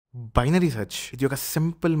Binary search ఇది ఒక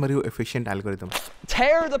simple మరియు efficient algorithm.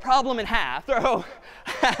 Tear the problem in half.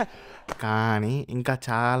 కానీ ఇంకా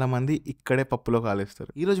చాలామంది ఇక్కడే పప్పులో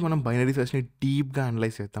కాలేస్తారు. ఈరోజు మనం బైనరీ సెర్చ్ని డీప్గా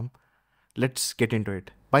అనలైజ్ చేద్దాం. Let's get in to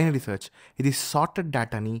it. Binary search ఇది సార్టెడ్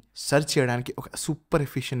డేటాని సెర్చ్ చేయడానికి ఒక సూపర్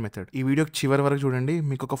ఎఫిషియెంట్ మెథడ్. ఈ వీడియో చివరి వరకు చూడండి,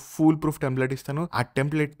 మీకు ఒక ఫుల్ ప్రూఫ్ టెంప్లెట్ ఇస్తాను. ఆ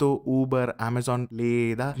టెంప్లెట్తో ఊబర్, అమెజాన్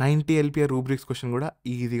లేదా 90 LPA రూబ్రిక్స్ క్వశ్చన్ కూడా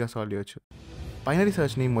ఈజీగా సాల్వ్ చేయొచ్చు. బైనరీ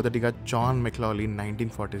సెర్చ్ని మొదటిగా జాన్ మెక్లాలీ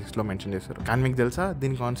 1946లో మెన్షన్ చేశారు. కానీ మీకు తెలుసా,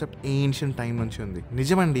 దీని కాన్సెప్ట్ ఏన్షియంట్ టైం నుంచి ఉంది.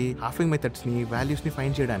 నిజమండి, హాఫింగ్ మెథడ్స్ని వాల్యూస్ని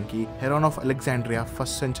ఫైండ్ చేయడానికి heron of Alexandria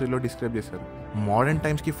first సెంచరీలో describe చేశారు. మోడర్న్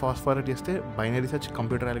టైమ్స్కి ఫాస్ట్ ఫార్వర్డ్ చేస్తే బైనరీ సెర్చ్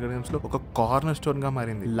కంప్యూటర్ అల్గోరిథమ్స్లో ఒక కార్నర్ స్టోన్గా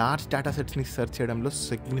మారింది. లార్జ్ డేటా సెట్స్ని సెర్చ్ చేయడంలో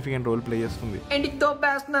సిగ్నిఫికెంట్ రోల్ ప్లే చేస్తుంది.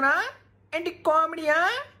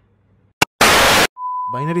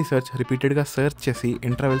 బైనరీ సెర్చ్ రిపీటెడ్గా సెర్చ్ చేసి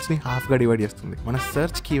ఇంటర్వెల్స్ని హాఫ్గా డివైడ్ చేస్తుంది. మన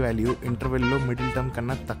search key value ఇంటర్వెల్లో middle term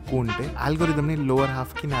కన్నా తక్కువ ఉంటే ఆల్గోరిథమ్ని లోవర్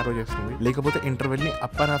హాఫ్కి నారో చేస్తుంది, లేకపోతే ఇంటర్వెల్ని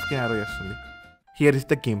అప్పర్ హాఫ్కి నారో చేస్తుంది. Here is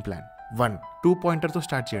the game plan. 1 2 పాయింటర్తో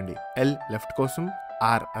start చేయండి. L లెఫ్ట్ కోసం,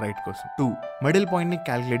 R రైట్ కోసం. 2 మిడిల్ పాయింట్ని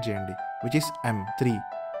క్యాలిక్యులేట్ చేయండి, విచ్ ఇస్ M. 3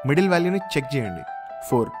 మిడిల్ వాల్యూని చెక్ చేయండి.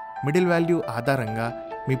 4 మిడిల్ వాల్యూ ఆధారంగా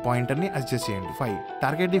మీ పాయింటర్ని అడ్జస్ట్ చేయండి. 5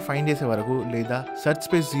 టార్గెట్ని ఫైండ్ చేసే వరకు లేదా సెర్చ్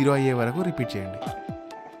స్పేస్ 0 అయ్యే వరకు రిపీట్ చేయండి.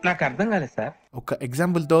 నాకు అర్థం కాలేదు సార్. ఒక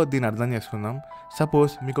ఎగ్జాంపుల్తో దీన్ని అర్థం చేసుకుందాం.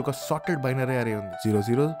 సపోజ్ మీకు ఒక సార్టెడ్ బైనరీ అరే ఉంది,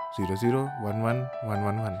 00 00 11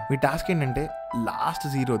 111. మీ టాస్క్ ఏంటంటే లాస్ట్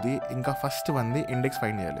 0ది ఇంకా ఫస్ట్ 1ది ఇండెక్స్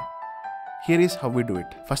ఫైండ్ చేయాలి. Here is how we do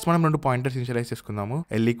it. First మనం 2 పాయింటర్స్ ఇనిషియలైజ్ చేసుకుందాము.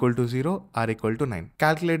 L = 0, R = 9.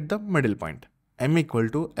 Calculate the middle point. M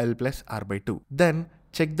 = L + R/2. Then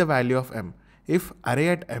check the value of M. If అరే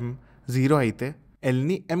at M 0 అయితే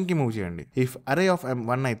Lని Mకి move చేయండి. If అరే of M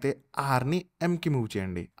 1 అయితే Rని Mకి move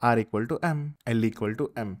చేయండి. R = M, L =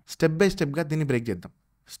 M. Step by స్టెప్గా దీన్ని break చేద్దాం.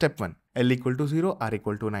 Step 1 L = 0, R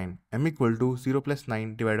 = 9. M = 0 +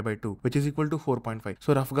 9 / 2, which is equal to 4.5.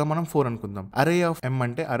 So రఫ్గా మనం 4 అనుకుందాం. అరే ఆఫ్ M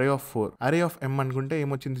అంటే అరే ఆఫ్ 4. అరే ఆఫ్ M అనుకుంటే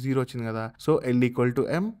ఏమొచ్చింది, 0 వచ్చింది కదా. So L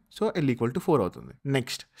 = M, so L = 4 అవుతుంది.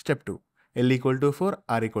 Next step 2 L = 4,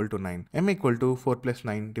 R = 9. M = 4 +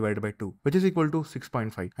 9 / 2, which is equal to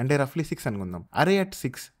 6.5. అంటే రఫ్లీ 6 అనుకుందాం. అరే అట్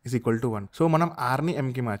 6 = 1. సో మనం Rని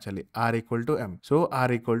Mకి మార్చాలి. R = M. So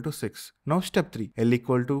R = 6. Now step 3 L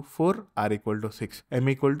 = 4, R = 6. M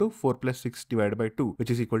 = 4 + 6 / 2,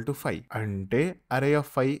 which is equal to 5. అంటే అరే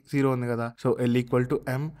ఆఫ్ 5 0 ఉంది కదా. So L =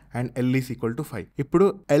 M and L = 5. ఇప్పుడు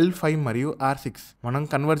L 5 మరియు R 6 మనం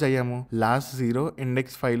కన్వర్జ్ అయ్యాము. లాస్ట్ 0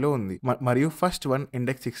 ఇండెక్స్ 5లో ఉంది మరియు ఫస్ట్ 1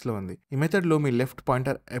 ఇండెక్స్ 6లో ఉంది. ఈ మెథడ్ లో మీ లెఫ్ట్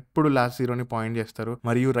పాయింటర్ ఎప్పుడు లాస్ట్ 0ని పాయింట్ చేస్తారు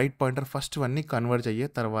మరియు రైట్ పాయింటర్ ఫస్ట్ 1ని కన్వర్జ్ అయ్యే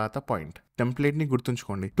తర్వాత పాయింట్. టెంప్లెట్ ని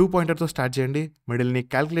గుర్తుంచుకోండి. 2 పాయింటర్తో స్టార్ట్ చేయండి, మిడిల్ ని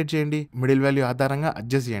క్యాల్కులేట్ చేయండి, మిడిల్ వాల్యూ ఆధారంగా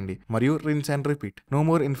అడ్జస్ట్ చేయండి మరియు rinse and repeat. No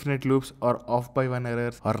more infinite loops are of by 1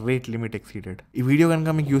 errors are rate limit exceeded. ఈ వీడియో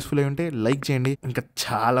కనుక మీకు యూస్ఫుల్ అయి ఉంటే లైక్ చేయండి. ఇంకా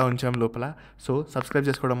చాలా ఉంచాం లోపల, సో సబ్స్క్రైబ్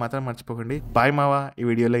చేసుకోవడం మాత్రం మర్చిపోకండి. బాయ్ మావా, ఈ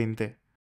వీడియోలో ఇంతే.